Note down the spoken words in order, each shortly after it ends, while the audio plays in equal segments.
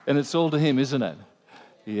And it's all to him, isn't it?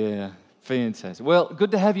 Yeah, fantastic. Well, good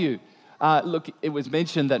to have you. Look, it was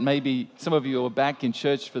mentioned that maybe some of you are back in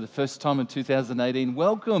church for the first time in 2018.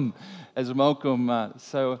 Welcome, as Malcolm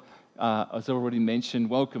as already mentioned,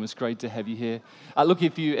 welcome. It's great to have you here. Look,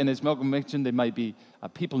 and as Malcolm mentioned, there may be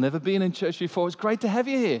people never been in church before. It's great to have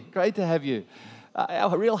you here. Great to have you.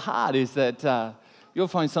 Our real heart is that you'll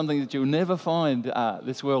find something that you'll never find,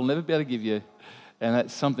 this world will never be able to give you, and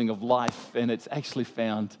that's something of life, and it's actually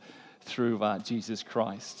found through Jesus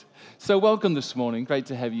Christ. So welcome this morning. Great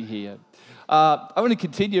to have you here. I want to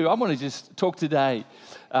continue. I want to just talk today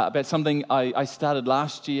about something I started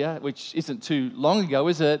last year, which isn't too long ago,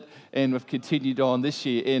 is it? And we've continued on this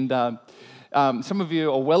year. And some of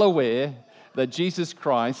you are well aware that Jesus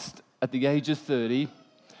Christ, at the age of 30,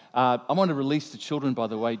 I want to release the children, by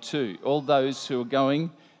the way, too. All those who are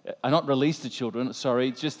going, not release the children,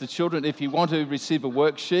 sorry, just the children. If you want to receive a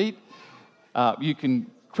worksheet, you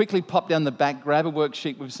can quickly pop down the back, grab a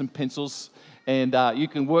worksheet with some pencils, and you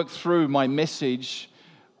can work through my message,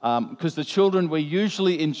 because the children, we're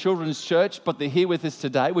usually in children's church, but they're here with us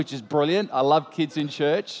today, which is brilliant. I love kids in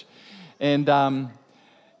church. And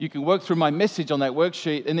you can work through my message on that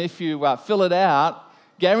worksheet, and if you fill it out,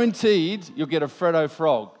 guaranteed you'll get a Freddo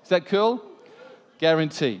frog. Is that cool?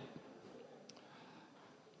 Guaranteed.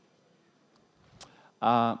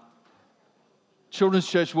 Children's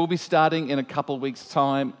church will be starting in a couple of weeks'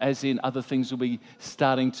 time, as in other things will be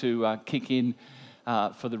starting to kick in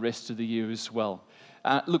for the rest of the year as well.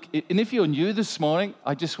 Look, and if you're new this morning,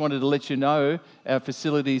 I just wanted to let you know our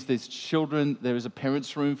facilities, there's children, there is a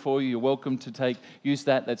parents' room for you. You're welcome to use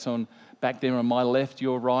that. That's on back there on my left,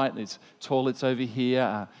 your right. There's toilets over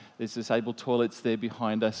here. There's disabled toilets there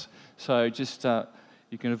behind us. So just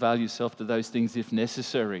you can avail yourself to those things if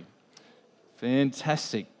necessary.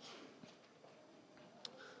 Fantastic.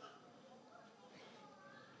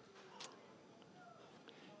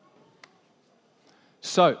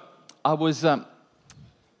 So, I was,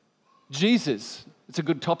 Jesus, it's a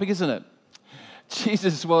good topic, isn't it?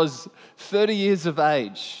 Jesus was 30 years of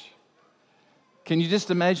age. Can you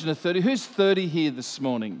just imagine who's 30 here this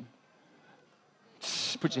morning?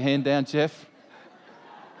 Put your hand down, Jeff.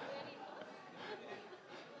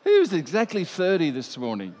 Who's exactly 30 this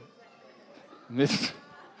morning?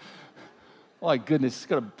 My goodness, it's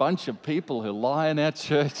got a bunch of people who lie in our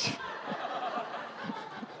church.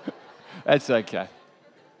 That's okay.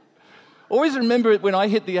 Always remember it when I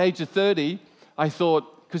hit the age of 30, I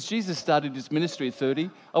thought, because Jesus started his ministry at 30,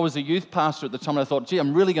 I was a youth pastor at the time, and I thought, gee,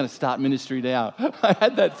 I'm really going to start ministry now. I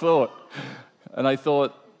had that thought. And I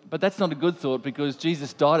thought, but that's not a good thought, because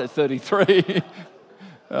Jesus died at 33.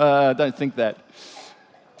 Don't think that.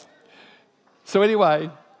 So anyway,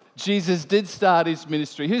 Jesus did start his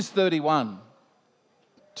ministry. Who's 31?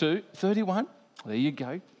 31? There you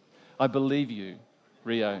go. I believe you,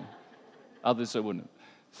 Rio. Others I wouldn't.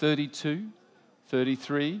 32,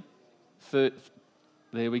 33,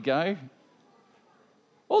 there we go.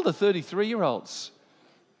 All the 33-year-olds.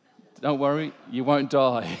 Don't worry, you won't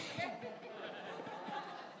die.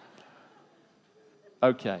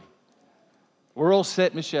 Okay. We're all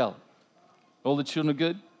set, Michelle. All the children are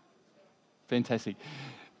good? Fantastic.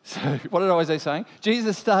 So, what was I saying?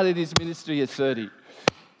 Jesus started his ministry at 30.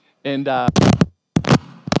 And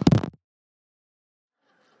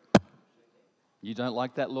you don't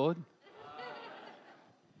like that, Lord?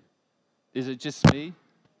 Is it just me?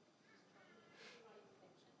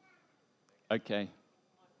 Okay.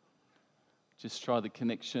 Just try the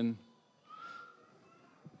connection.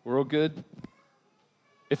 We're all good?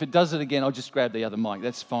 If it does it again, I'll just grab the other mic.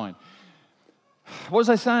 That's fine. What was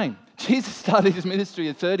I saying? Jesus started his ministry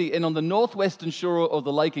at 30, and on the northwestern shore of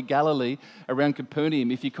the Lake of Galilee, around Capernaum,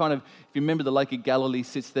 if you remember, the Lake of Galilee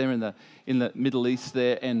sits there in the Middle East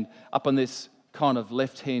there, and up on this kind of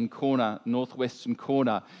left-hand corner, northwestern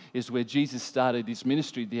corner, is where Jesus started his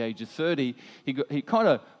ministry at the age of 30. He kind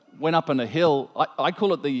of went up on a hill. I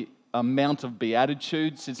call it the Mount of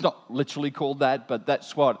Beatitudes. It's not literally called that, but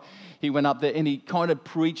that's what he went up there, and he kind of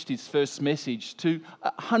preached his first message to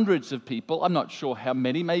hundreds of people. I'm not sure how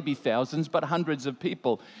many, maybe thousands, but hundreds of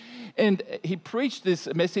people. And he preached this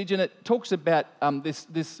message, and it talks about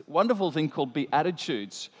this wonderful thing called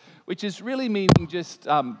Beatitudes, which is really meaning just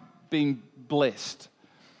being blessed.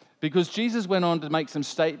 Because Jesus went on to make some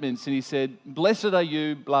statements, and he said, blessed are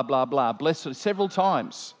you, blah, blah, blah, blessed several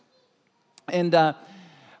times. And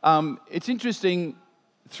it's interesting,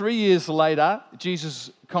 3 years later, Jesus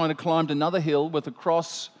kind of climbed another hill with a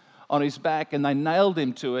cross on his back, and they nailed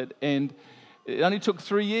him to it. And it only took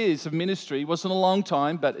 3 years of ministry. It wasn't a long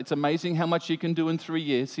time, but it's amazing how much you can do in 3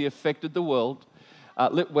 years. He affected the world,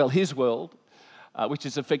 his world. which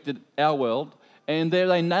has affected our world. And there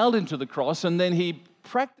they nailed him to the cross, and then he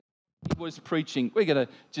was preaching. We're going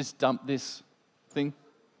to just dump this thing.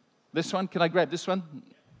 This one, can I grab this one?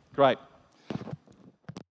 Great.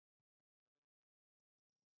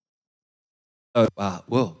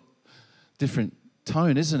 Well, different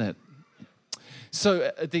tone, isn't it?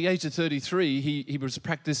 So at the age of 33, he was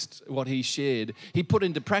practiced what he shared. He put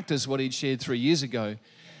into practice what he'd shared 3 years ago.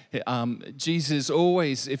 Jesus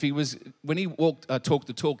always, when he talked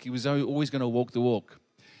the talk, he was always going to walk the walk.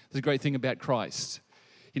 There's a great thing about Christ.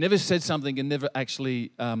 He never said something and never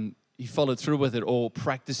actually he followed through with it or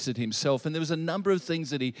practiced it himself. And there was a number of things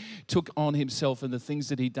that he took on himself and the things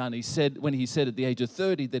that he'd done. He said at the age of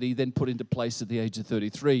 30 that he then put into place at the age of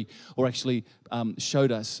 33, or actually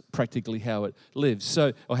showed us practically how it lives,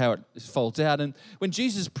 or how it folds out. And when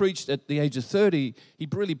Jesus preached at the age of 30, he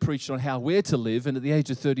really preached on how we're to live. And at the age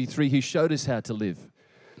of 33, he showed us how to live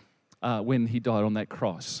when he died on that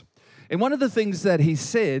cross. And one of the things that he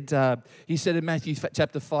said in Matthew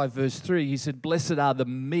chapter 5, verse 3, he said, "Blessed are the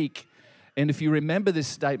meek." And if you remember this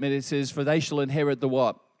statement, it says, "For they shall inherit the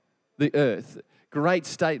what? The earth." Great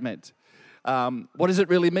statement. What does it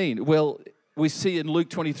really mean? Well, we see in Luke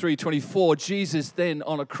 23:24, Jesus then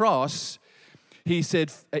on a cross, he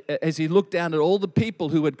said, as he looked down at all the people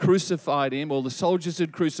who had crucified him, all the soldiers who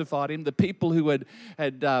had crucified him, the people who had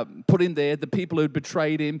put him there, the people who had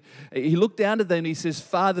betrayed him, he looked down at them and he says,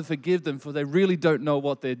 "Father, forgive them, for they really don't know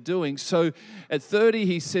what they're doing." So at 30,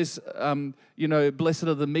 he says, "Blessed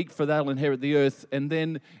are the meek, for they'll inherit the earth." And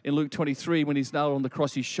then in Luke 23, when he's nailed on the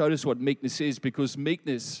cross, he showed us what meekness is, because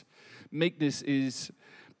meekness is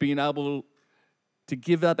being able to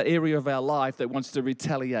give up an area of our life that wants to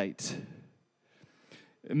retaliate.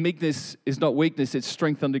 Meekness is not weakness, it's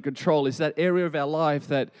strength under control. It's that area of our life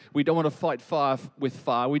that we don't want to fight fire with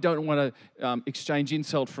fire. We don't want to exchange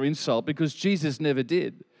insult for insult, because Jesus never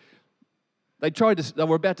did. They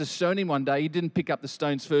were about to stone him one day. He didn't pick up the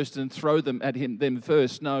stones first and throw them at them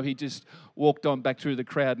first. No, he just walked on back through the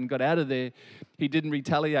crowd and got out of there. He didn't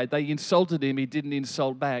retaliate. They insulted him. He didn't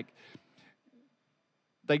insult back.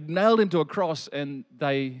 They nailed him to a cross and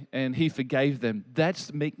he forgave them.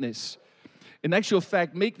 That's meekness. In actual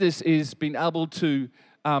fact, meekness is being able to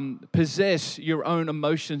possess your own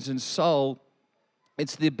emotions and soul.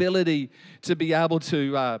 It's the ability to be able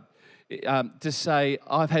to say,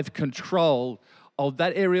 I have control of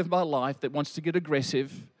that area of my life that wants to get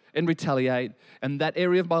aggressive and retaliate, and that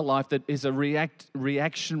area of my life that is a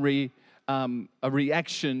reaction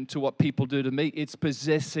to what people do to me. It's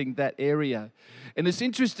possessing that area. And it's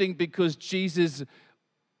interesting because Jesus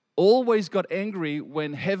always got angry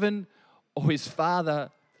when heaven or his Father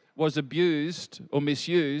was abused or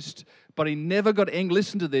misused, but he never got angry.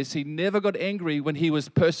 Listen to this. He never got angry when he was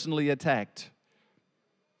personally attacked.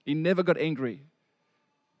 He never got angry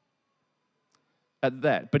at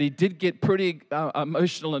that. But he did get pretty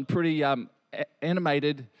emotional and pretty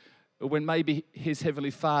animated when maybe his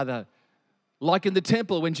Heavenly Father, like in the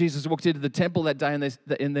temple, when Jesus walked into the temple that day and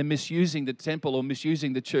they're misusing the temple or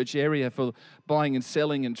misusing the church area for buying and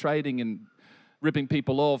selling and trading and ripping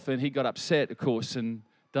people off, and he got upset, of course, and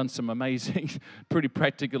done some amazing, pretty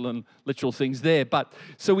practical and literal things there. But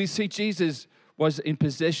so we see Jesus was in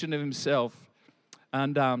possession of himself,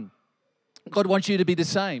 and God wants you to be the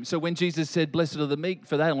same. So when Jesus said, "Blessed are the meek,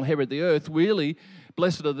 for they will inherit the earth," really,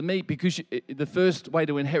 blessed are the meek, because the first way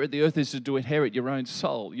to inherit the earth is to inherit your own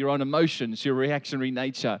soul, your own emotions, your reactionary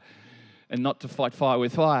nature, and not to fight fire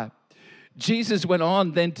with fire. Jesus went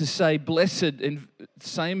on then to say, blessed, in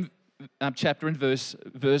same chapter and verse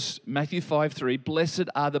Matthew 5:3, "Blessed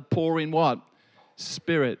are the poor in" what?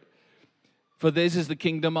 Spirit. "For theirs is the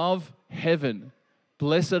kingdom of heaven."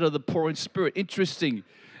 Blessed are the poor in spirit. Interesting.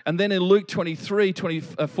 And then in Luke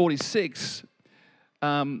 23:46,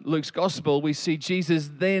 Luke's gospel, we see Jesus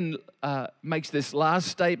then makes this last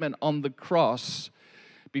statement on the cross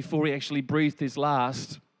before he actually breathed his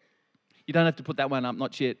last. You don't have to put that one up,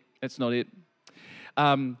 not yet. That's not it.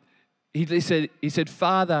 He said,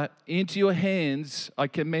 "Father, into your hands I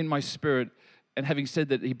commend my spirit." And having said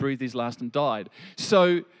that, he breathed his last and died.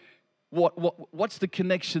 So what's the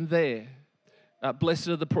connection there? Blessed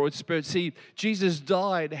are the poor in spirit. See, Jesus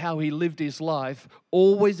died how he lived his life,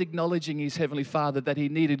 always acknowledging his Heavenly Father, that he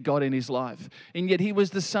needed God in his life. And yet he was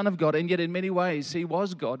the Son of God, and yet in many ways he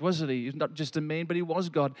was God, wasn't he? He was not just a man, but he was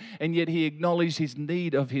God. And yet he acknowledged his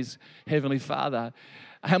need of his Heavenly Father.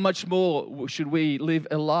 How much more should we live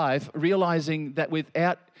a life realizing that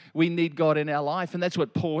we need God in our life? And that's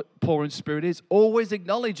what poor in spirit is. Always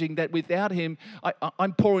acknowledging that without him,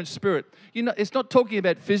 I'm poor in spirit. You know, it's not talking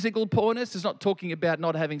about physical poorness. It's not talking about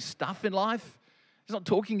not having stuff in life. It's not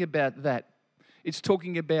talking about that. It's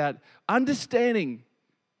talking about understanding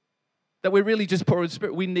that we're really just poor in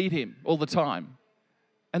spirit. We need him all the time.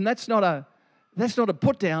 And that's not a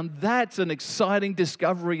put down. That's an exciting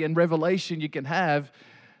discovery and revelation you can have,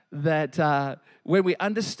 that when we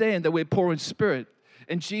understand that we're poor in spirit.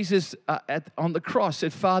 And Jesus on the cross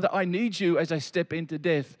said, Father, I need you as I step into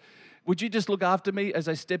death. Would you just look after me as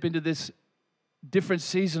I step into this different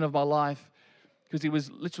season of my life? Because he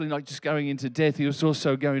was literally not just going into death. He was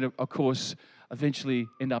also going to, of course, eventually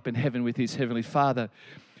end up in heaven with his heavenly Father.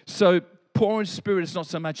 So poor in spirit is not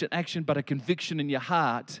so much an action, but a conviction in your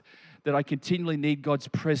heart that I continually need God's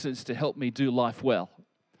presence to help me do life well.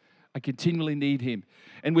 I continually need him.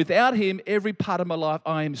 And without him, every part of my life,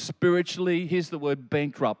 I am spiritually, here's the word,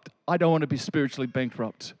 bankrupt. I don't want to be spiritually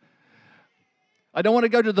bankrupt. I don't want to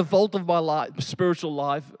go to the vault of my life,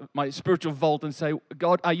 my spiritual vault, and say,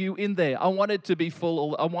 God, are you in there? I want it to be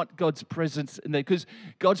full. I want God's presence in there, because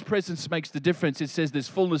God's presence makes the difference. It says there's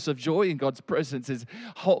fullness of joy in God's presence. There's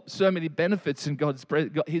so many benefits in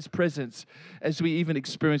his presence, as we even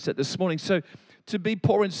experienced that this morning. So to be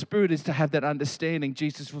poor in spirit is to have that understanding.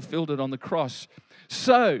 Jesus fulfilled it on the cross.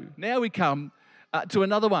 So now we come to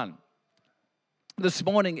another one this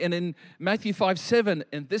morning, and in Matthew 5:7,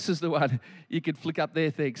 and this is the one you could flick up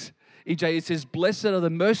there, thanks. EJ, it says, blessed are the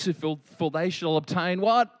merciful, for they shall obtain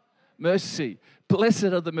what? Mercy. Blessed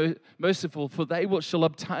are the merciful, for they shall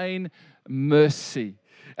obtain mercy.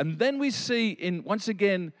 And then we see once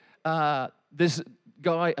again, this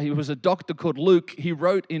guy, he was a doctor called Luke. He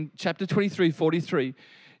wrote in chapter 23:43,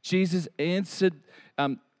 Jesus answered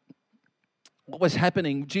what was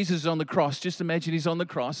happening. Jesus is on the cross. Just imagine he's on the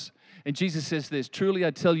cross. And Jesus says this, truly I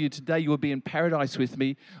tell you, today you will be in paradise with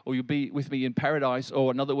me, or you'll be with me in paradise, or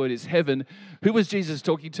another word is heaven. Who was Jesus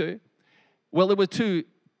talking to? Well, there were two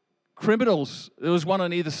criminals. There was one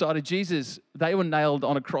on either side of Jesus. They were nailed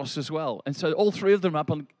on a cross as well. And so all three of them up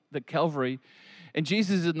on the Calvary, and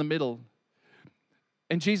Jesus is in the middle.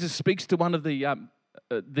 And Jesus speaks to one of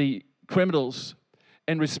the criminals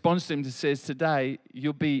and responds to him and says, today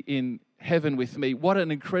you'll be in heaven with me. What an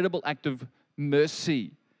incredible act of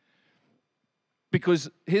mercy. Because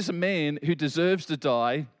here's a man who deserves to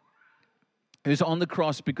die, who's on the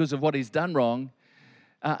cross because of what he's done wrong,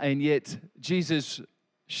 and yet Jesus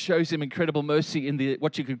shows him incredible mercy in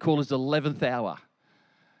what you could call his 11th hour.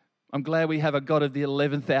 I'm glad we have a God of the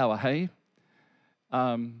 11th hour, hey?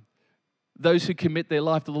 Those who commit their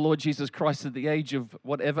life to the Lord Jesus Christ at the age of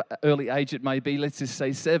whatever early age it may be, let's just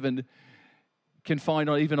say 7, can find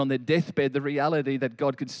even on their deathbed the reality that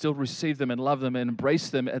God could still receive them and love them and embrace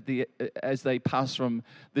them as they pass from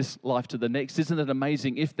this life to the next. Isn't it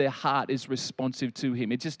amazing if their heart is responsive to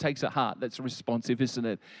him? It just takes a heart that's responsive, isn't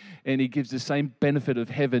it? And he gives the same benefit of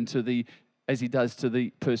heaven as he does to the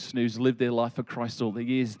person who's lived their life for Christ all the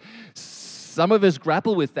years. Some of us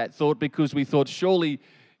grapple with that thought because we thought, surely,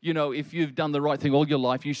 if you've done the right thing all your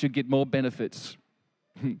life, you should get more benefits.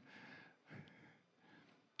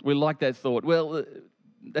 We like that thought. Well,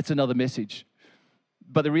 that's another message.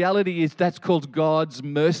 But the reality is that's called God's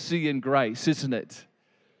mercy and grace, isn't it?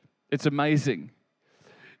 It's amazing.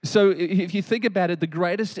 So if you think about it, the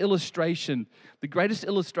greatest illustration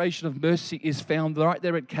of mercy is found right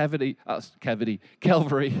there at Calvary.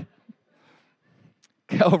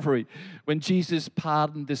 Calvary, when Jesus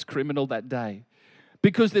pardoned this criminal that day.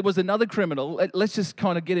 Because there was another criminal. Let's just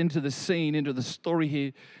kind of get into the scene, into the story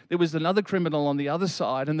here. There was another criminal on the other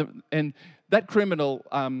side, and that criminal,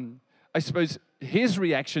 I suppose, his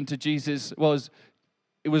reaction to Jesus was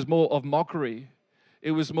more of mockery.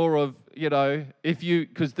 It was more of,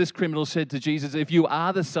 because this criminal said to Jesus, if you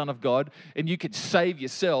are the Son of God and you could save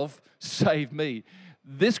yourself, save me.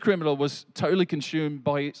 This criminal was totally consumed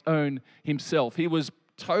by himself. He was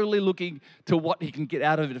totally looking to what he can get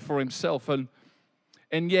out of it for himself.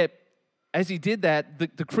 And yet, as he did that,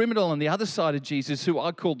 the criminal on the other side of Jesus, who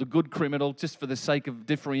I call the good criminal, just for the sake of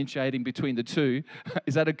differentiating between the two,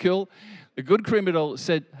 is that a cool? The good criminal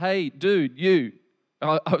said, hey, dude, you,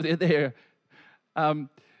 over there,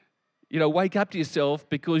 wake up to yourself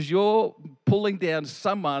because you're pulling down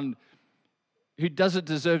someone who doesn't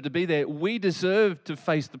deserve to be there. We deserve to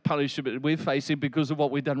face the punishment we're facing because of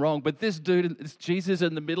what we've done wrong. But this dude, it's Jesus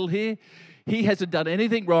in the middle here, he hasn't done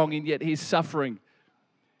anything wrong, and yet he's suffering.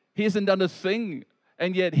 He hasn't done a thing,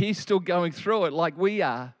 and yet he's still going through it like we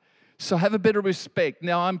are. So have a bit of respect.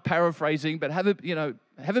 Now, I'm paraphrasing, but have a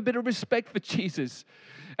bit of respect for Jesus.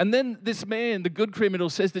 And then this man, the good criminal,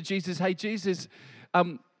 says to Jesus, hey, Jesus,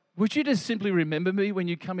 would you just simply remember me when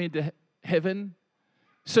you come into heaven?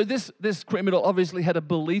 So this criminal obviously had a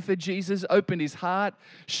belief in Jesus, opened his heart,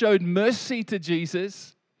 showed mercy to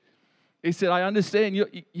Jesus, He said, I understand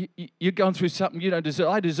you're going through something you don't deserve.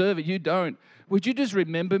 I deserve it, you don't. Would you just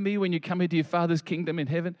remember me when you come into your Father's kingdom in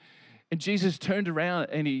heaven? And Jesus turned around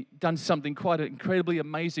and he done something quite incredibly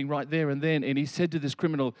amazing right there and then. And he said to this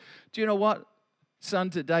criminal, do you know what, son,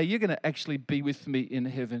 today you're going to actually be with me in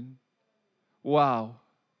heaven. Wow.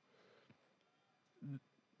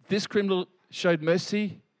 This criminal showed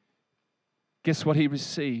mercy. Guess what he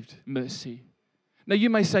received? Mercy. Now you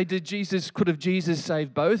may say, could have Jesus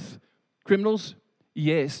saved both criminals?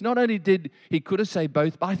 Yes. Not only could have saved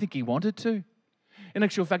both, but I think he wanted to. In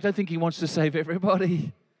actual fact, I think he wants to save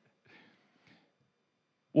everybody.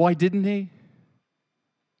 Why didn't he?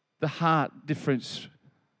 The heart difference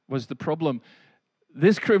was the problem.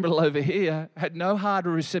 This criminal over here had no heart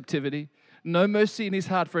or receptivity, no mercy in his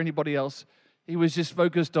heart for anybody else. He was just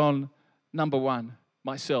focused on number one,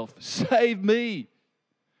 myself. Save me.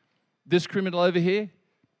 This criminal over here,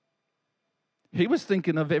 he was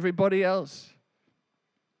thinking of everybody else.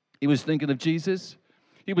 He was thinking of Jesus.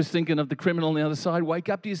 He was thinking of the criminal on the other side. Wake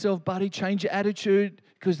up to yourself, buddy. Change your attitude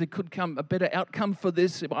because there could come a better outcome for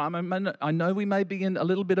this. I know we may be in a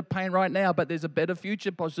little bit of pain right now, but there's a better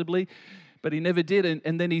future possibly. But he never did.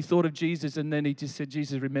 And then he thought of Jesus, and then he just said,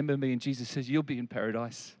 Jesus, remember me. And Jesus says, you'll be in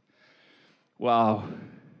paradise. Wow.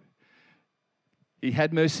 He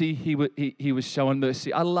had mercy. He was showing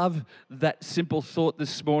mercy. I love that simple thought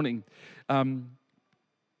this morning.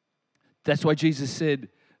 That's why Jesus said,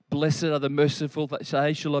 blessed are the merciful, that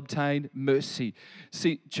they shall obtain mercy.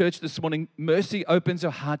 See, church, this morning, mercy opens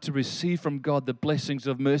our heart to receive from God the blessings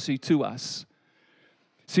of mercy to us.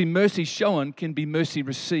 See, mercy shown can be mercy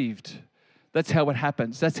received. That's how it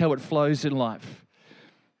happens. That's how it flows in life.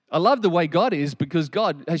 I love the way God is because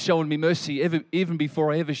God has shown me mercy even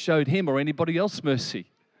before I ever showed him or anybody else mercy.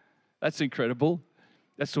 That's incredible.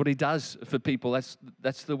 That's what he does for people.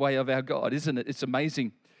 That's the way of our God, isn't it? It's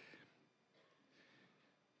amazing.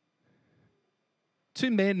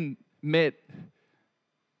 Two men met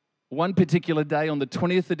one particular day on the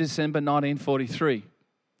 20th of December, 1943,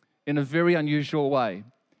 in a very unusual way.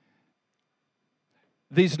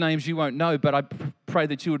 These names you won't know, but I pray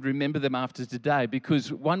that you would remember them after today,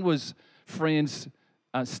 because one was Franz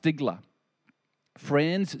Stigler.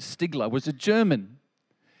 Franz Stigler was a German.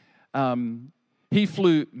 He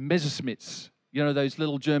flew Messerschmitts, those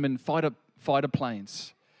little German fighter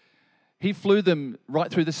planes. He flew them right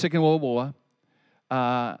through the Second World War.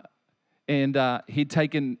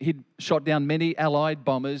 He'd shot down many Allied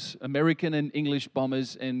bombers, American and English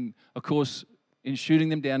bombers, and of course, in shooting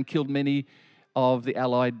them down, killed many of the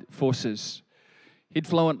Allied forces. He'd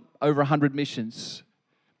flown over 100 missions.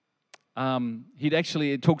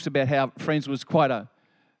 It talks about how Franz was quite a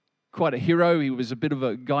hero. He was a bit of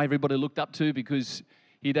a guy everybody looked up to because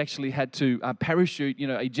he'd actually had to parachute,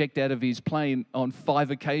 eject out of his plane on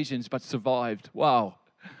 5 occasions, but survived. Wow.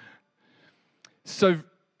 So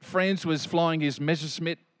Franz was flying his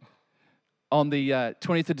Messerschmitt on the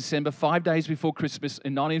 20th of December, 5 days before Christmas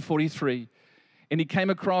in 1943, and he came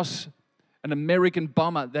across an American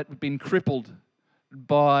bomber that had been crippled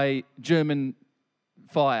by German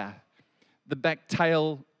fire. The back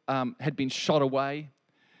tail had been shot away.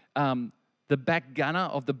 The back gunner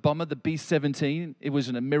of the bomber, the B-17, it was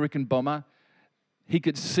an American bomber. He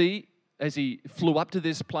could see as he flew up to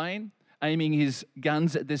this plane, aiming his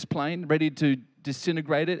guns at this plane, ready to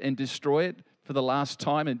disintegrate it and destroy it for the last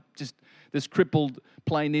time, and just this crippled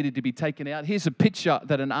plane needed to be taken out. Here's a picture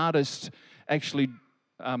that an artist actually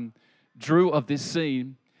drew of this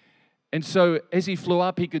scene. And so as he flew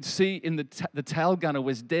up, he could see in the tail gunner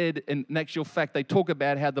was dead. And in actual fact, they talk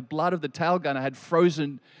about how the blood of the tail gunner had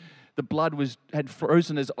frozen. The blood had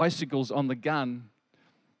frozen as icicles on the gun.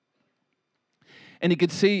 And he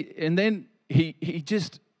could see, and then he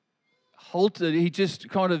just halted. He just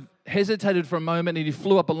kind of hesitated for a moment, and he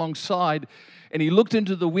flew up alongside, and he looked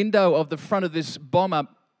into the window of the front of this bomber,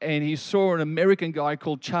 and he saw an American guy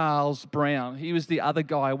called Charles Brown. He was the other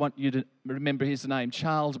guy. I want you to remember his name.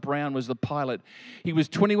 Charles Brown was the pilot. He was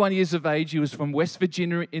 21 years of age. He was from West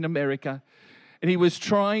Virginia in America, and he was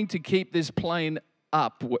trying to keep this plane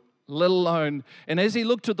up, let alone. And as he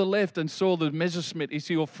looked to the left and saw the Messerschmitt, he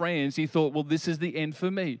saw Franz, he thought, well, this is the end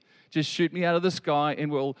for me. Just shoot me out of the sky,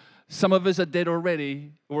 and some of us are dead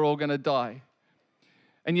already. We're all going to die.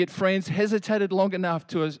 And yet Franz hesitated long enough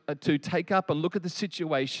to take up and look at the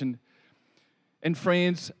situation. And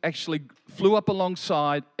Franz actually flew up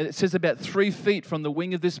alongside, and it says about 3 feet from the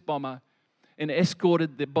wing of this bomber, and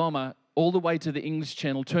escorted the bomber all the way to the English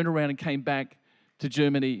Channel, turned around and came back to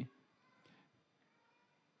Germany.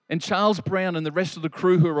 And Charles Brown and the rest of the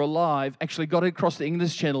crew who were alive actually got across the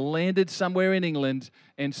English Channel, landed somewhere in England,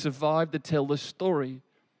 and survived to tell the story.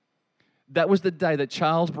 that was the day that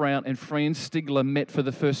Charles Brown and Franz Stigler met for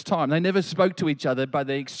the first time. They never spoke to each other, but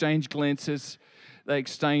they exchanged glances. They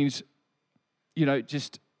exchanged,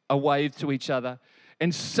 just a wave to each other.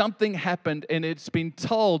 And something happened, and it's been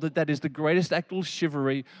told that that is the greatest act of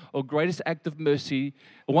chivalry or greatest act of mercy,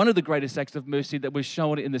 one of the greatest acts of mercy that was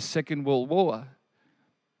shown in the Second World War.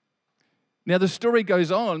 Now, the story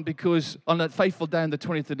goes on because on that fateful day on the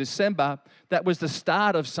 20th of December, that was the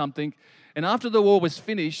start of something. And after the war was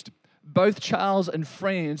finished, both Charles and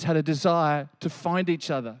Franz had a desire to find each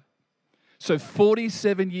other. So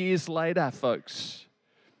 47 years later, folks,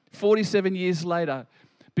 47 years later,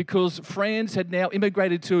 because Franz had now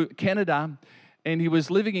immigrated to Canada and he was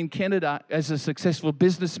living in Canada as a successful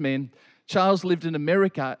businessman, Charles lived in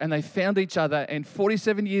America, and they found each other, and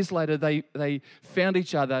 47 years later, they found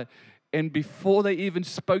each other, and before they even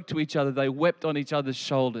spoke to each other, they wept on each other's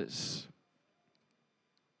shoulders.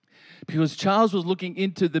 Because Charles was looking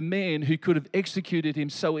into the man who could have executed him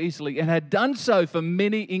so easily and had done so for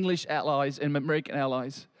many English allies and American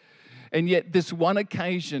allies. And yet this one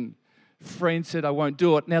occasion, Franz said, I won't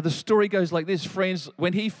do it. Now the story goes like this. Franz,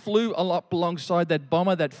 when he flew alongside that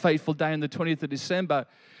bomber that fateful day on the 20th of December,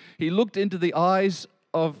 he looked into the eyes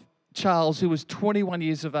of Charles, who was 21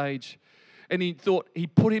 years of age, and he thought he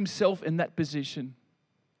put himself in that position.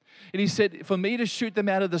 And he said, for me to shoot them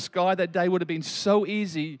out of the sky that day would have been so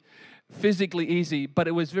easy, physically easy, but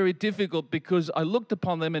it was very difficult because I looked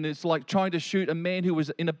upon them and it's like trying to shoot a man who was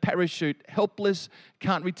in a parachute, helpless,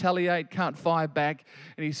 can't retaliate, can't fire back.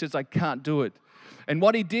 And he says, I can't do it. And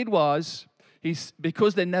what he did was,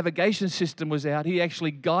 because their navigation system was out, he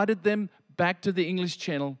actually guided them back to the English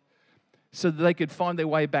Channel so that they could find their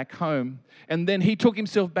way back home. And then he took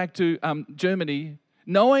himself back to Germany,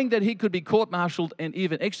 knowing that he could be court-martialed and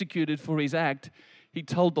even executed for his act. He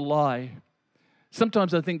told the lie.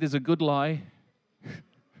 Sometimes I think there's a good lie.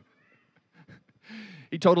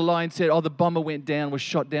 He told a lie and said, the bomber was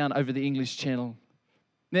shot down over the English Channel.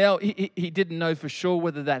 Now, he didn't know for sure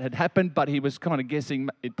whether that had happened, but he was kind of guessing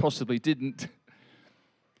it possibly didn't.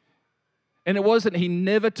 And he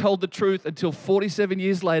never told the truth until 47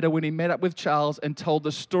 years later when he met up with Charles and told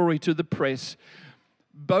the story to the press.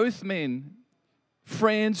 Both men,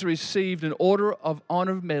 Franz received an Order of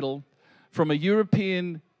Honor medal from a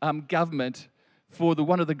European government for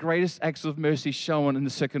one of the greatest acts of mercy shown in the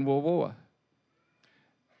Second World War.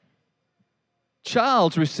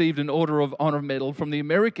 Charles received an Order of Honor medal from the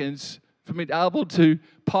Americans for being able to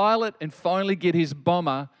pilot and finally get his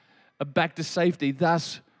bomber back to safety,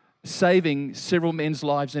 thus saving several men's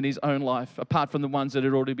lives and his own life, apart from the ones that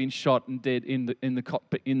had already been shot and dead in the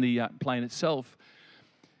cockpit, in the plane itself.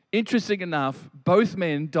 Interesting enough, both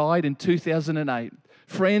men died in 2008.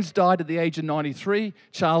 Franz died at the age of 93.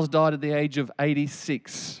 Charles died at the age of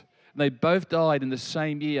 86. They both died in the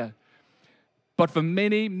same year. But for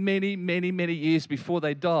many, many, many, many years before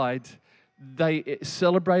they died, they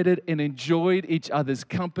celebrated and enjoyed each other's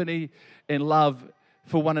company and love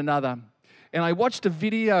for one another. And I watched a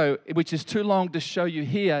video, which is too long to show you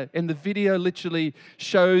here, and the video literally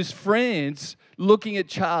shows Franz looking at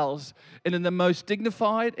Charles, and in the most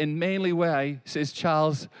dignified and manly way says,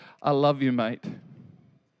 Charles, I love you, mate.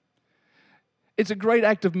 It's a great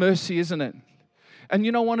act of mercy, isn't it?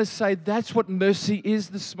 And I want to say that's what mercy is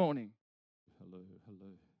this morning. Hello.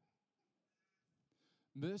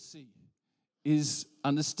 Mercy is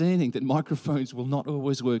understanding that microphones will not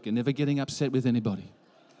always work and never getting upset with anybody.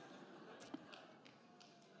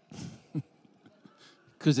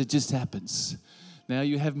 Because it just happens. Now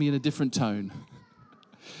you have me in a different tone.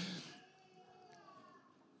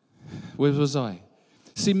 Where was I?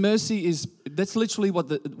 See, mercy that's literally what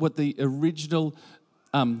the original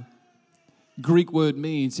Greek word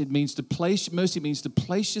means. Mercy means to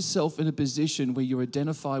place yourself in a position where you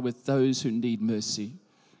identify with those who need mercy.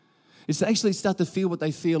 It's to actually start to feel what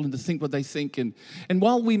they feel and to think what they think. And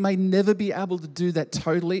while we may never be able to do that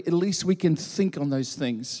totally, at least we can think on those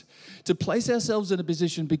things. To place ourselves in a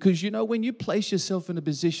position, because when you place yourself in a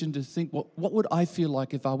position to think, what would I feel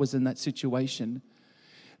like if I was in that situation?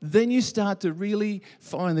 Then you start to really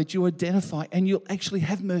find that you identify and you'll actually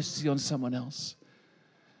have mercy on someone else.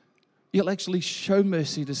 You'll actually show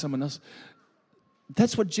mercy to someone else.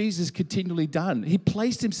 That's what Jesus continually done. He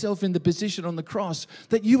placed himself in the position on the cross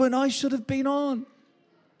that you and I should have been on.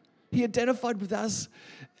 He identified with us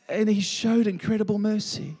and he showed incredible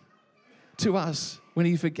mercy to us when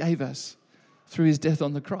he forgave us through his death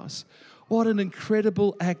on the cross. What an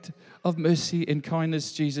incredible act of mercy and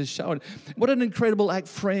kindness Jesus showed. What an incredible act,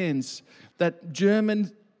 Franz, that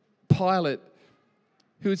German pilot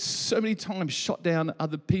who had so many times shot down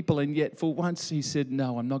other people, and yet for once he said,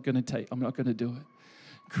 no, I'm not going to do it.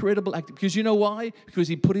 incredible act. Because you know why? Because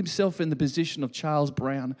he put himself in the position of Charles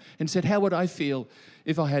Brown and said, how would I feel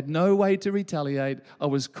if I had no way to retaliate? I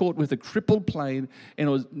was caught with a crippled plane and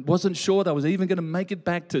I wasn't sure that I was even going to make it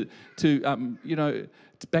back to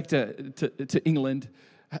England.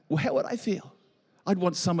 How would I feel? I'd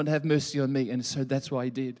want someone to have mercy on me, and so that's what I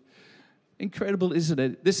did. Incredible, isn't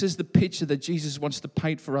it? This is the picture that Jesus wants to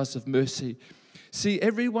paint for us of mercy. See,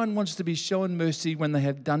 everyone wants to be shown mercy when they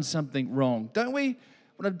have done something wrong, don't we?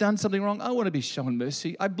 When I've done something wrong, I want to be shown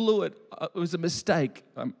mercy. I blew it. It was a mistake.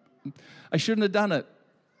 I shouldn't have done it.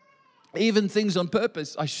 Even things on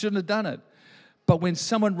purpose, I shouldn't have done it. But when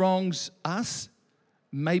someone wrongs us,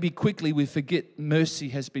 maybe quickly we forget mercy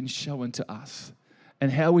has been shown to us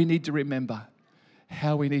and how we need to remember.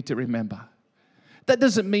 That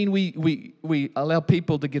doesn't mean we allow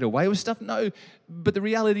people to get away with stuff. No, but the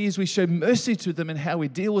reality is we show mercy to them and how we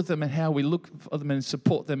deal with them and how we look for them and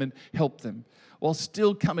support them and help them while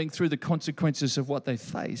still coming through the consequences of what they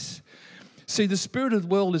face. See, the spirit of the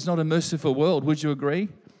world is not a merciful world. Would you agree?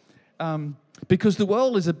 Because the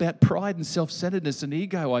world is about pride and self-centeredness and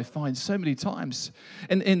ego, I find so many times.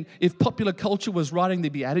 And if popular culture was writing the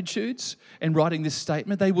Beatitudes and writing this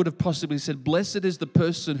statement, they would have possibly said, blessed is the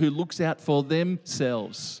person who looks out for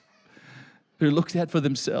themselves.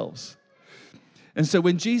 And so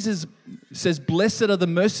when Jesus says, blessed are the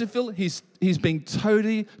merciful, he's being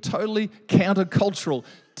totally countercultural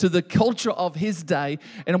to the culture of his day.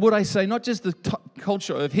 And would I say not just the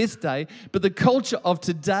culture of his day, but the culture of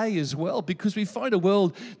today as well, because we find a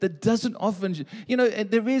world that doesn't often,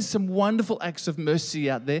 and there is some wonderful acts of mercy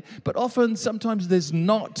out there, but often sometimes there's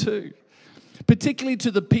not too. Particularly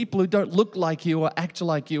to the people who don't look like you or act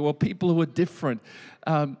like you or people who are different.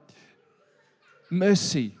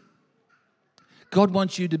 Mercy. God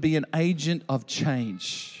wants you to be an agent of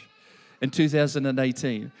change in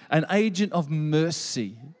 2018, an agent of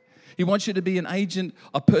mercy. He wants you to be an agent,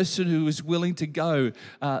 a person who is willing to go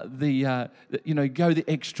the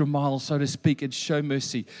extra mile, so to speak, and show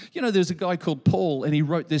mercy. There's a guy called Paul, and he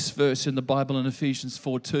wrote this verse in the Bible in Ephesians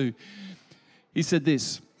 4:2. He said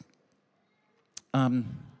this,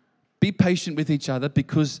 be patient with each other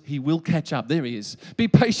because he will catch up. There he is. Be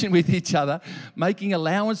patient with each other, making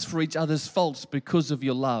allowance for each other's faults because of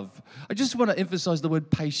your love. I just want to emphasize the word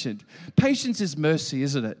patient. Patience is mercy,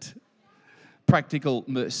 isn't it? Practical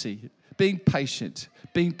mercy. Being patient.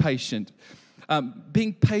 Being patient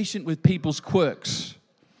with people's quirks,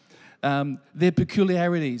 their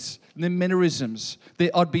peculiarities, their mannerisms, their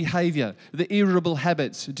odd behavior, their irritable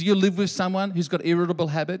habits. Do you live with someone who's got irritable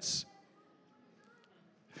habits?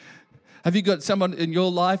 Have you got someone in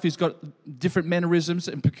your life who's got different mannerisms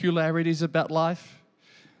and peculiarities about life?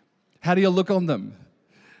 How do you look on them?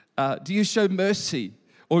 Do you show mercy,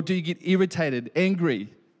 or do you get irritated,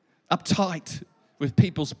 angry, uptight with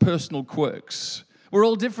people's personal quirks? We're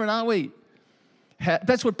all different, aren't we?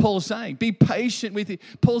 That's what Paul's saying. Be patient with it.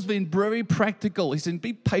 Paul's been very practical. He's saying,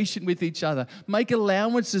 be patient with each other. Make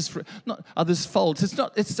allowances for not others' faults. It's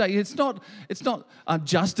not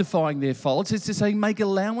justifying their faults. It's just saying make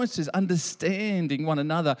allowances, understanding one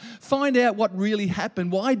another. Find out what really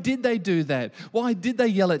happened. Why did they do that? Why did they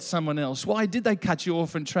yell at someone else? Why did they cut you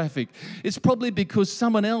off in traffic? It's probably because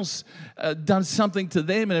someone else done something to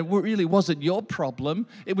them, and it really wasn't your problem.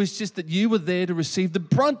 It was just that you were there to receive the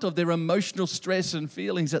brunt of their emotional stress and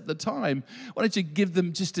feelings at the time. Why don't you give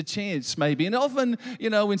them just a chance, maybe? And often,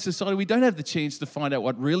 in society, we don't have the chance to find out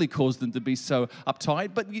what really caused them to be so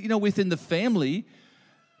uptight. But, within the family,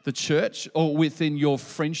 the church, or within your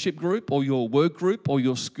friendship group, or your work group, or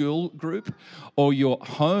your school group, or your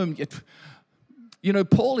home,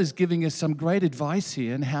 Paul is giving us some great advice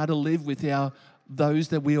here on how to live with those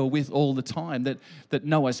that we are with all the time, that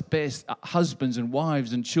know us best, husbands and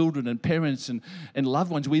wives and children and parents and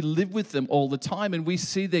loved ones. We live with them all the time, and we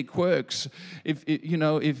see their quirks.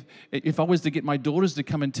 If I was to get my daughters to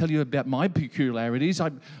come and tell you about my peculiarities,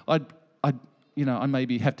 I'd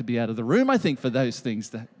maybe have to be out of the room, I think, for those things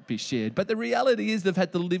to be shared. But the reality is they've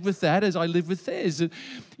had to live with that as I live with theirs. And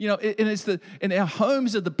our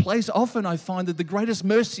homes are the place often I find that the greatest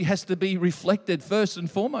mercy has to be reflected first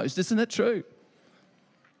and foremost. Isn't that true?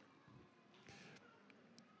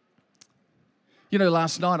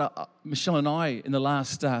 Last night, Michelle and I, in the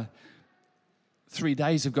last 3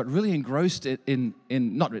 days, have got really engrossed in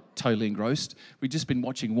not totally engrossed. We've just been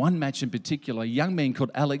watching one match in particular, a young man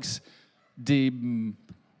called Alex how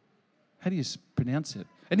do you pronounce it?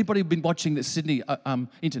 Anybody been watching the Sydney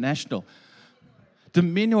International? De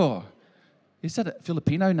Minaur. Is that a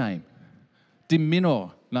Filipino name? De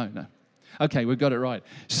Minaur. No. Okay, we've got it right.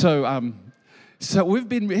 So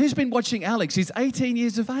who's been watching Alex? He's 18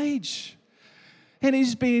 years of age. And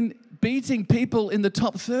he's been beating people in the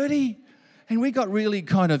top 30. And we got really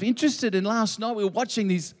kind of interested. And last night we were watching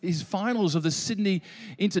his finals of the Sydney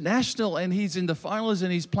International, and he's in the finals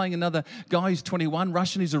and he's playing another guy who's 21,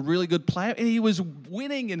 Russian, who's a really good player. And he was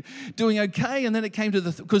winning and doing okay. And then it came to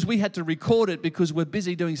because we had to record it because we're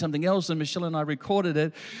busy doing something else, and Michelle and I recorded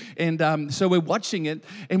it. And so we're watching it,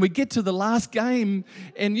 and we get to the last game,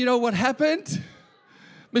 and you know what happened?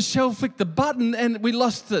 Michelle flicked the button and we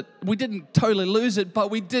lost it. We didn't totally lose it, but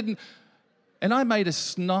we didn't. And I made a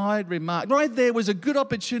snide remark. Right there was a good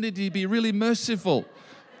opportunity to be really merciful.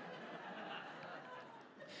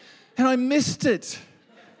 And I missed it.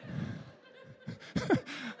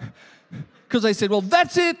 Because they said, well,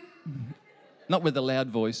 that's it. Not with a loud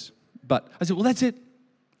voice, but I said, well, that's it.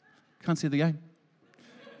 Can't see the game.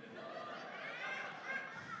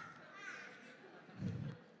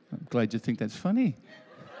 I'm glad you think that's funny.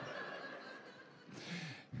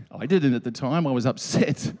 I didn't at the time. I was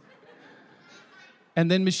upset. And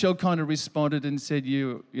then Michelle kind of responded and said,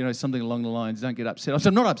 you know, something along the lines, don't get upset. I said,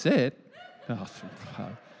 I'm not upset. Oh,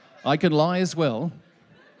 I can lie as well.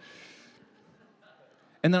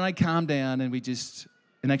 And then I calmed down and we just,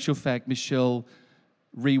 in actual fact, Michelle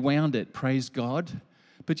rewound it, praise God.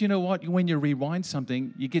 But you know what? When you rewind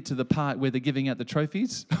something, you get to the part where they're giving out the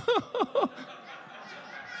trophies.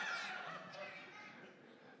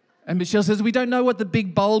 And Michelle says, we don't know what the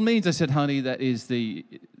big bowl means. I said, honey, that is the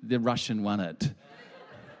Russian won it.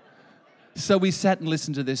 So we sat and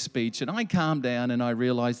listened to this speech, and I calmed down and I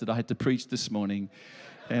realized that I had to preach this morning.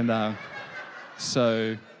 And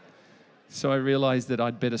so I realized that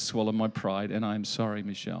I'd better swallow my pride, and I'm sorry,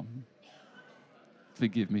 Michelle.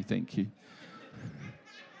 Forgive me, thank you.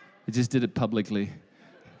 I just did it publicly.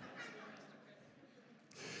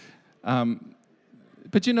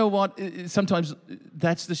 But you know what? Sometimes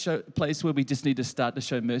that's the place where we just need to start to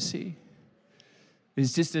show mercy.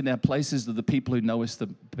 It's just in our places of the people who know us the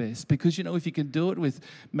best. Because, you know, if you can do it with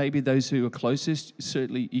maybe those who are closest,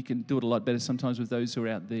 certainly you can do it a lot better sometimes with those who are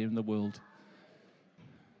out there in the world.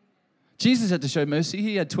 Jesus had to show mercy.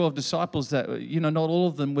 He had 12 disciples that, you know, not all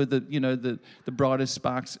of them were the brightest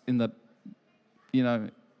sparks in the, you know,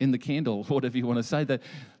 in the candle, whatever you want to say.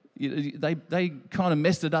 They kind of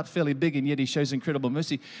messed it up fairly big, and yet he shows incredible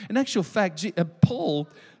mercy. In actual fact, Paul,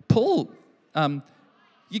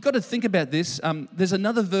 you've got to think about this. There's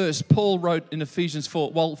another verse Paul wrote in Ephesians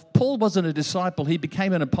 4. While Paul wasn't a disciple, he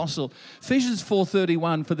became an apostle. Ephesians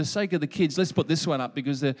 4:31, for the sake of the kids, let's put this one up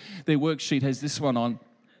because their worksheet has this one on.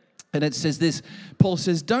 And it says this, Paul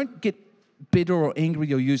says, don't get bitter or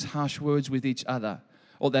angry or use harsh words with each other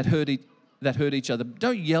or that hurt each other.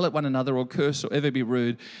 Don't yell at one another or curse or ever be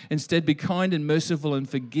rude. Instead, be kind and merciful and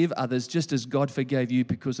forgive others just as God forgave you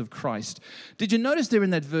because of Christ. Did you notice there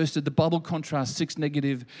in that verse that the Bible contrasts 6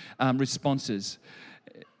 negative responses?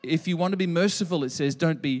 If you want to be merciful, it says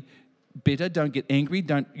don't be bitter, don't get angry,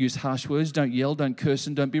 don't use harsh words, don't yell, don't curse,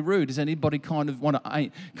 and don't be rude. Does anybody kind of want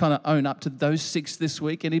to own up to those 6 this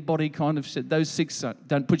week? Anybody kind of said those 6?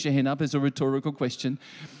 Don't put your hand up as a rhetorical question.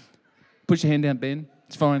 Put your hand down, Ben.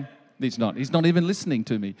 It's fine. He's not. He's not even listening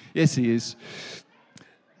to me. Yes, he is.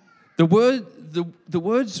 The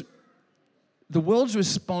world's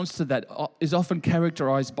response to that is often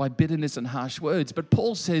characterized by bitterness and harsh words. But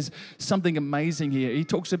Paul says something amazing here. He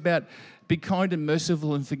talks about be kind and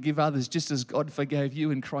merciful and forgive others just as God forgave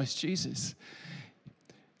you in Christ Jesus.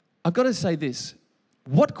 I've got to say this.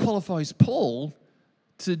 What qualifies Paul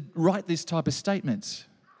to write this type of statements?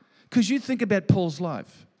 Because you think about Paul's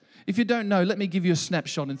life. If you don't know, let me give you a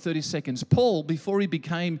snapshot in 30 seconds. Paul, before he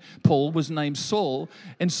became Paul, was named Saul,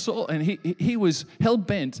 and he was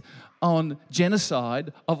hell-bent on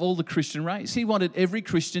genocide of all the Christian race. He wanted every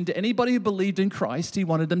Christian, to anybody who believed in Christ, he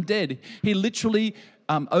wanted them dead. He literally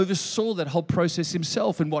oversaw that whole process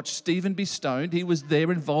himself and watched Stephen be stoned. He was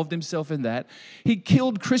there, involved himself in that. He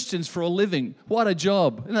killed Christians for a living. What a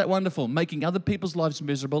job. Isn't that wonderful? Making other people's lives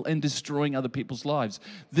miserable and destroying other people's lives.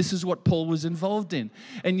 This is what Paul was involved in.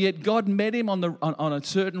 And yet God met him on a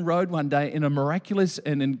certain road one day in a miraculous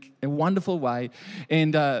and in a wonderful way.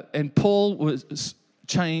 And Paul was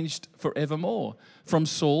changed forevermore. From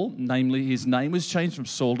Saul, namely his name was changed from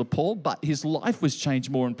Saul to Paul, but his life was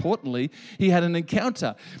changed more importantly. He had an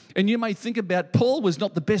encounter. And you may think about Paul was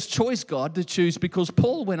not the best choice, God, to choose, because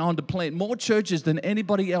Paul went on to plant more churches than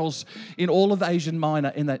anybody else in all of Asia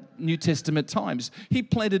Minor in that New Testament times. He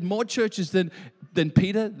planted more churches than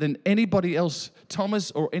Peter, than anybody else,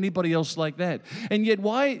 Thomas, or anybody else like that. And yet,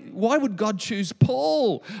 why would God choose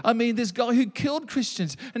Paul? I mean, this guy who killed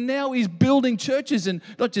Christians, and now he's building churches, and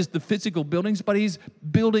not just the physical buildings, but he's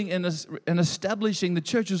building and establishing the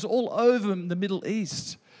churches all over the Middle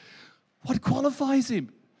East. What qualifies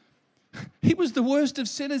him? He was the worst of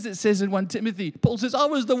sinners, it says in 1 Timothy. Paul says, I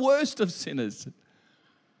was the worst of sinners.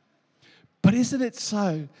 But isn't it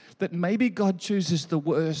so that maybe God chooses the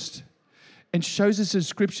worst and shows us in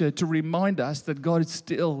Scripture to remind us that God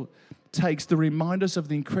still takes the reminders of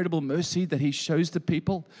the incredible mercy that he shows to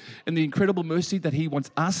people and the incredible mercy that he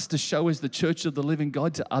wants us to show as the church of the living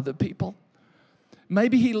God to other people?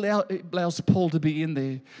 Maybe he allows Paul to be in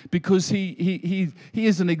there because he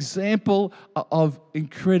is an example of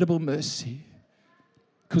incredible mercy,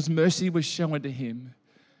 because mercy was shown to him.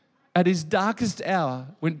 At his darkest hour,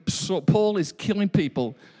 when Paul is killing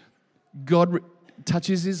people, God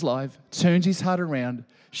touches his life, turns his heart around,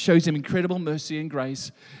 shows him incredible mercy and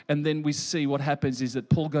grace, and then we see what happens is that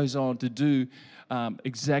Paul goes on to do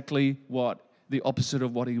exactly the opposite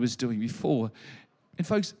of what he was doing before. And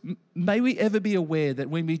folks, may we ever be aware that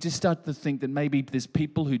when we just start to think that maybe there's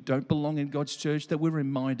people who don't belong in God's church, that we're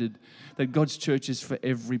reminded that God's church is for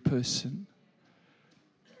every person.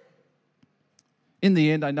 In the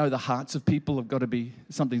end, I know the hearts of people have got to be,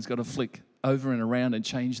 something's got to flick over and around and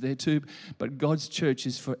change there too. But God's church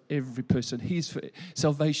is for every person.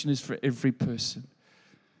 Salvation is for every person.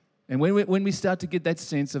 And when we start to get that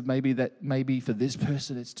sense of maybe for this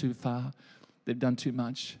person it's too far, they've done too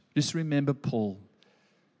much, just remember Paul,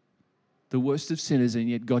 the worst of sinners, and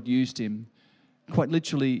yet God used him. Quite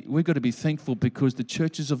literally, we've got to be thankful because the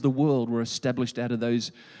churches of the world were established out of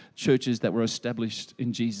those churches that were established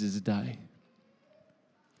in Jesus' day.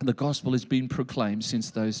 And the gospel has been proclaimed since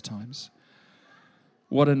those times.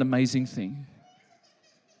 What an amazing thing.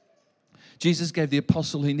 Jesus gave the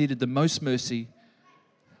apostle who needed the most mercy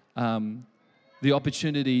the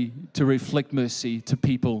opportunity to reflect mercy to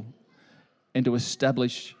people and to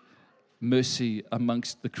establish mercy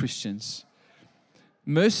amongst the Christians.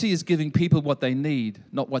 Mercy is giving people what they need,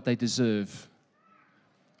 not what they deserve.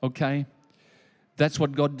 Okay? That's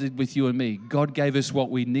what God did with you and me. God gave us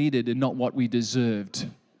what we needed and not what we deserved.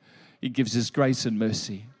 He gives us grace and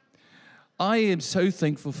mercy. I am so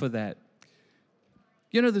thankful for that.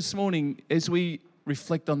 You know, this morning, as we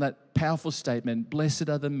reflect on that powerful statement, blessed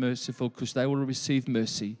are the merciful because they will receive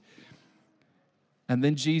mercy. And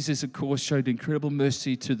then Jesus, of course, showed incredible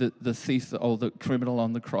mercy to the thief or the criminal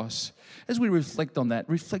on the cross. As we reflect on that,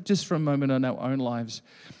 reflect just for a moment on our own lives.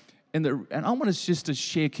 And I want us just to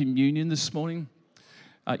share communion this morning.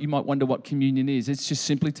 You might wonder what communion is. It's just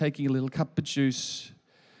simply taking a little cup of juice.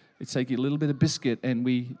 It's taking a little bit of biscuit and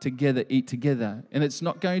we together eat together. And it's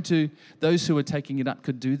not going to, those who are taking it up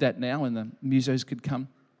could do that now and the musos could come.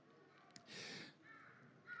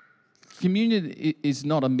 Communion is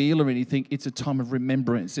not a meal or anything. It's a time of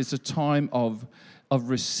remembrance. It's a time of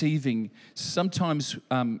receiving. Sometimes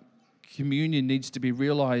communion needs to be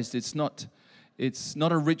realized. It's not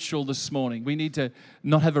a ritual this morning. We need to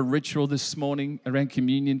not have a ritual this morning around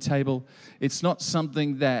communion table. It's not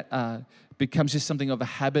something that becomes just something of a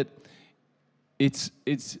habit. It's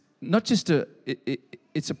not just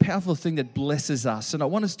it's a powerful thing that blesses us. And I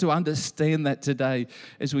want us to understand that today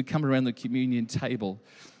as we come around the communion table.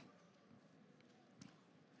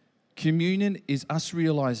 Communion is us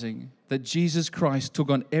realizing that Jesus Christ took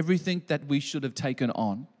on everything that we should have taken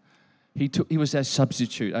on. He was our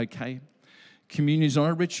substitute, okay? Communion is not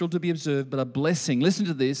a ritual to be observed, but a blessing. Listen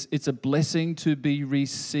to this. It's a blessing to be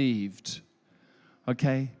received,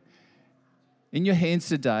 okay? In your hands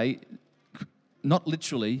today, not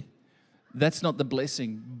literally, that's not the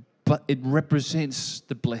blessing, but it represents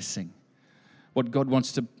the blessing, what God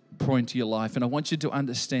wants to pour into your life. And I want you to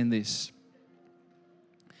understand this.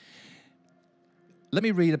 Let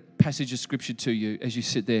me read a passage of scripture to you as you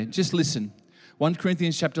sit there. Just listen. 1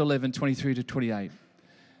 Corinthians chapter 11, 23 to 28.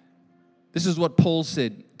 This is what Paul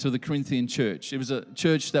said to the Corinthian church. It was a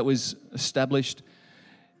church that was established.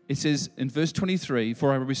 It says in verse 23,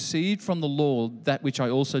 "For I received from the Lord that which I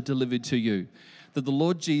also delivered to you, that the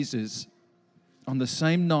Lord Jesus, on the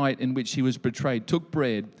same night in which he was betrayed, took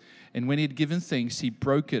bread, and when he had given thanks, he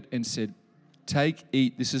broke it and said, 'Take,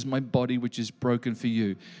 eat, this is my body which is broken for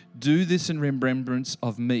you. Do this in remembrance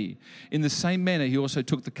of me.' In the same manner, he also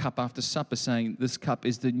took the cup after supper, saying, 'This cup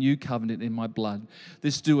is the new covenant in my blood.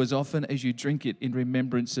 This do as often as you drink it in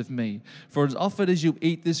remembrance of me. For as often as you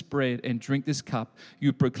eat this bread and drink this cup,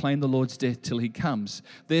 you proclaim the Lord's death till he comes.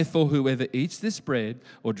 Therefore, whoever eats this bread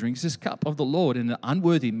or drinks this cup of the Lord in an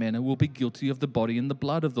unworthy manner will be guilty of the body and the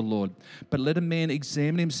blood of the Lord. But let a man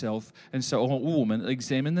examine himself, and so a woman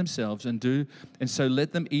examine themselves, and so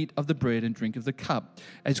let them eat of the bread and drink of the cup.'"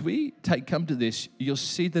 As we come to this, you'll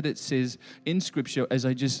see that it says in Scripture, as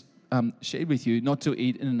I just shared with you, not to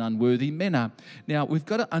eat in an unworthy manner. Now, we've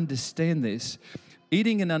got to understand this.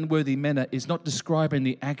 Eating in an unworthy manner is not describing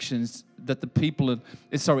the actions that the people,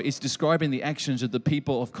 it's describing the actions that the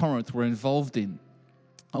people of Corinth were involved in.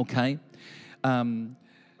 Okay?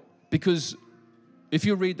 Because if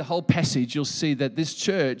you read the whole passage, you'll see that this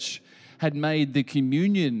church had made the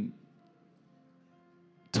communion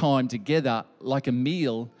time together like a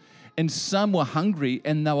meal, and some were hungry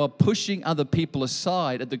and they were pushing other people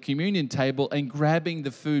aside at the communion table and grabbing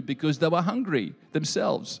the food because they were hungry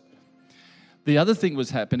themselves. The other thing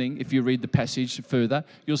was happening, if you read the passage further,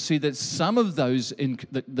 you'll see that some of those in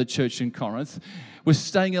the church in Corinth were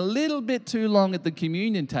staying a little bit too long at the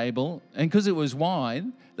communion table, and because it was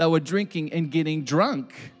wine, they were drinking and getting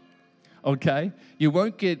drunk. Okay? You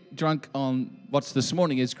won't get drunk on what's this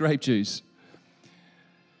morning is grape juice.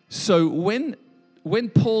 So when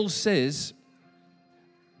Paul says,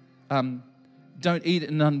 don't eat in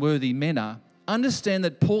an unworthy manner, understand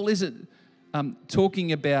that Paul isn't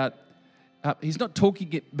talking about, he's not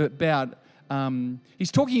talking about,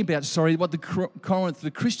 he's talking about, what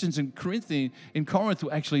the Christians in Corinth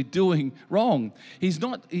were actually doing wrong. He's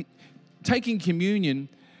not taking communion,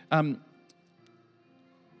 because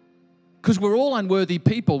we're all unworthy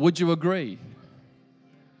people, would you agree?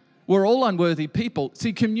 We're all unworthy people.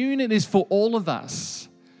 See, communion is for all of us.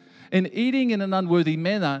 And eating in an unworthy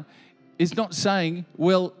manner is not saying,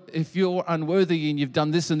 well, if you're unworthy and you've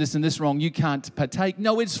done this and this and this wrong, you can't partake.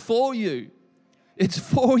 No, it's for you. It's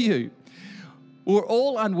for you. We're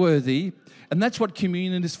all unworthy, and that's what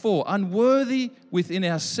communion is for. Unworthy within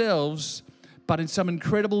ourselves, but in some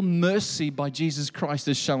incredible mercy by Jesus Christ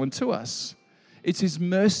is shown to us. It's His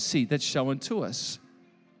mercy that's shown to us.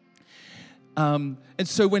 And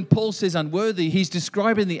so when Paul says unworthy, he's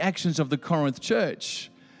describing the actions of the Corinth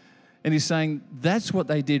church. And he's saying that's what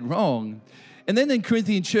they did wrong. And then in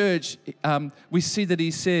Corinthian church, we see that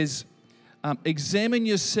he says, examine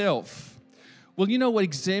yourself. Well, you know what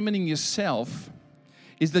examining yourself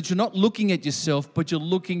is, that you're not looking at yourself, but you're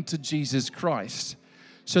looking to Jesus Christ.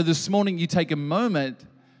 So this morning you take a moment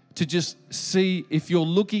to just see if you're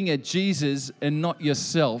looking at Jesus and not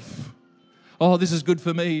yourself. Oh, this is good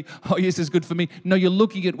for me. Oh, yes, this is good for me. No, you're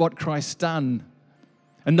looking at what Christ's done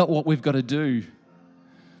and not what we've got to do.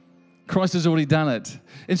 Christ has already done it.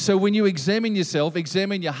 And so when you examine yourself,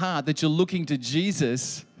 examine your heart, that you're looking to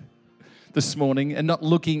Jesus this morning and not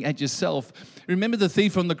looking at yourself. Remember the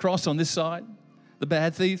thief on the cross on this side? The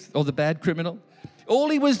bad thief or the bad criminal? All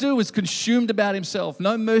he was doing was consumed about himself.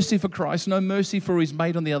 No mercy for Christ, no mercy for his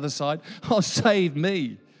mate on the other side. Oh, save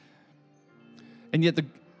me. And yet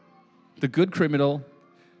the good criminal,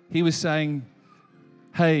 he was saying,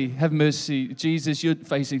 hey, have mercy. Jesus, you're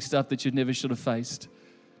facing stuff that you never should have faced.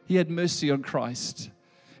 He had mercy on Christ.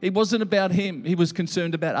 It wasn't about him. He was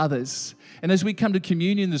concerned about others. And as we come to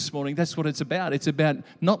communion this morning, that's what it's about. It's about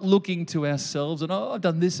not looking to ourselves and, oh, I've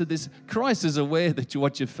done this or this. Christ is aware that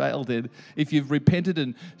what you failed in. If you've repented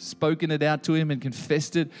and spoken it out to him and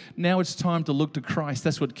confessed it, now it's time to look to Christ.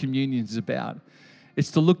 That's what communion is about.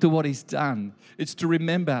 It's to look to what he's done. It's to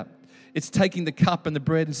remember. It's taking the cup and the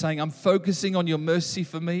bread and saying, I'm focusing on your mercy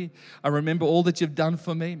for me. I remember all that you've done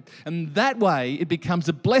for me. And that way it becomes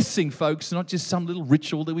a blessing, folks, not just some little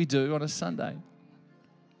ritual that we do on a Sunday.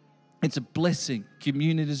 It's a blessing.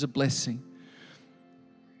 Communion is a blessing.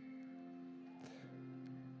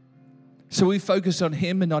 So we focus on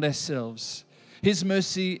him and not ourselves. His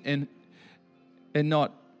mercy and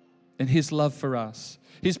his love for us.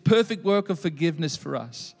 His perfect work of forgiveness for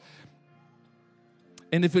us.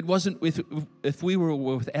 And if we were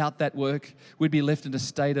without that work, we'd be left in a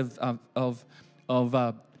state of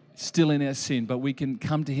still in our sin. But we can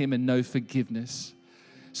come to him and know forgiveness.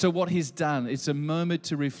 So what he's done, it's a moment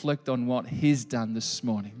to reflect on what he's done this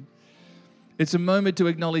morning. It's a moment to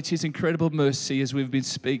acknowledge his incredible mercy as we've been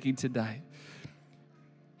speaking today.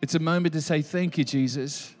 It's a moment to say, thank you,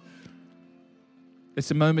 Jesus.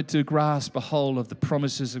 It's a moment to grasp a hold of the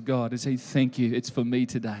promises of God and say, thank you, it's for me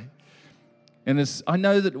today. And I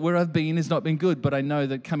know that where I've been has not been good, but I know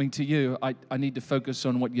that coming to you, I need to focus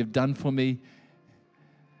on what you've done for me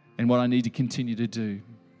and what I need to continue to do.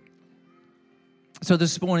 So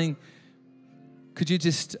this morning, could you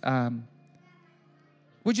just,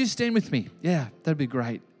 would you stand with me? Yeah, that'd be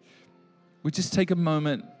great. We just take a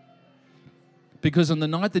moment, because on the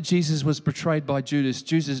night that Jesus was betrayed by Judas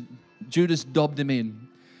dobbed him in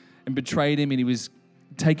and betrayed him, and he was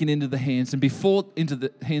taken into the hands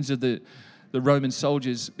of the Roman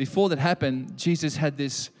soldiers. Before that happened, Jesus had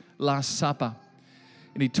this Last Supper.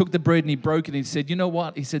 And he took the bread and he broke it and he said, you know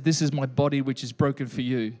what? He said, this is my body which is broken for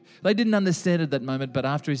you. They didn't understand at that moment, but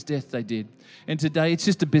after his death they did. And today it's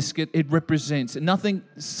just a biscuit. It represents nothing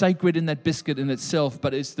sacred in that biscuit in itself,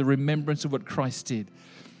 but it's the remembrance of what Christ did.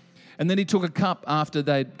 And then he took a cup after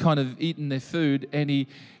they'd kind of eaten their food and he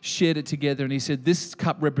shared it together. And he said, this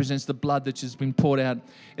cup represents the blood that has been poured out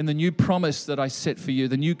in the new promise that I set for you,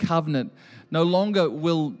 the new covenant. No longer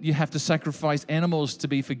will you have to sacrifice animals to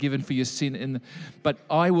be forgiven for your sin, but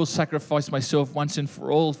I will sacrifice myself once and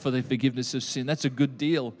for all for the forgiveness of sin. That's a good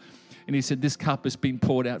deal. And he said, this cup has been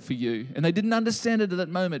poured out for you. And they didn't understand it at that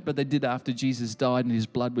moment, but they did after Jesus died and his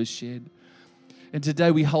blood was shed. And today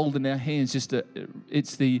we hold in our hands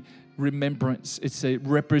it's the remembrance, it's a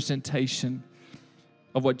representation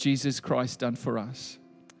of what Jesus Christ done for us.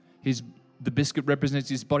 The biscuit represents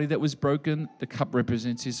his body that was broken, the cup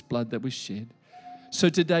represents his blood that was shed. So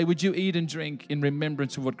today, would you eat and drink in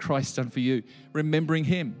remembrance of what Christ done for you, remembering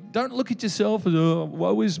him? Don't look at yourself as, oh,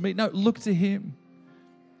 woe is me. No, look to him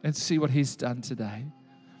and see what he's done today.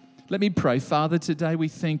 Let me pray. Father, today we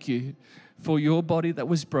thank you for your body that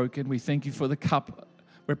was broken. We thank you for the cup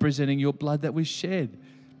representing your blood that was shed.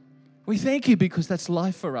 We thank you because that's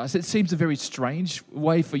life for us. It seems a very strange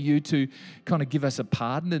way for you to kind of give us a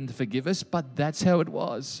pardon and forgive us, but that's how it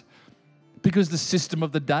was. Because the system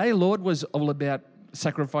of the day, Lord, was all about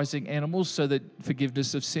sacrificing animals so that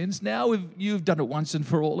forgiveness of sins. Now you've done it once and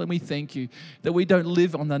for all, and we thank you that we don't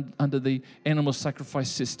live under the animal sacrifice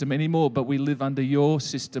system anymore, but we live under your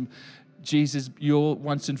system. Jesus, you're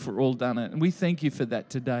once and for all done it. And we thank you for that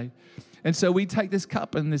today. And so we take this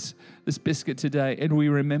cup and this biscuit today and we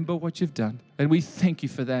remember what you've done. And we thank you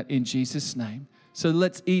for that in Jesus' name. So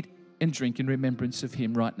let's eat and drink in remembrance of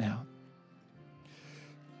him right now.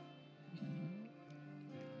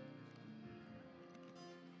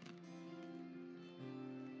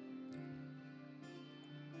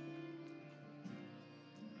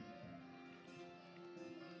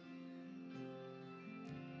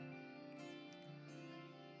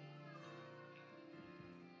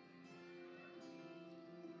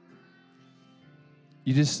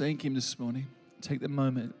 You just thank him this morning. Take the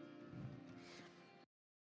moment.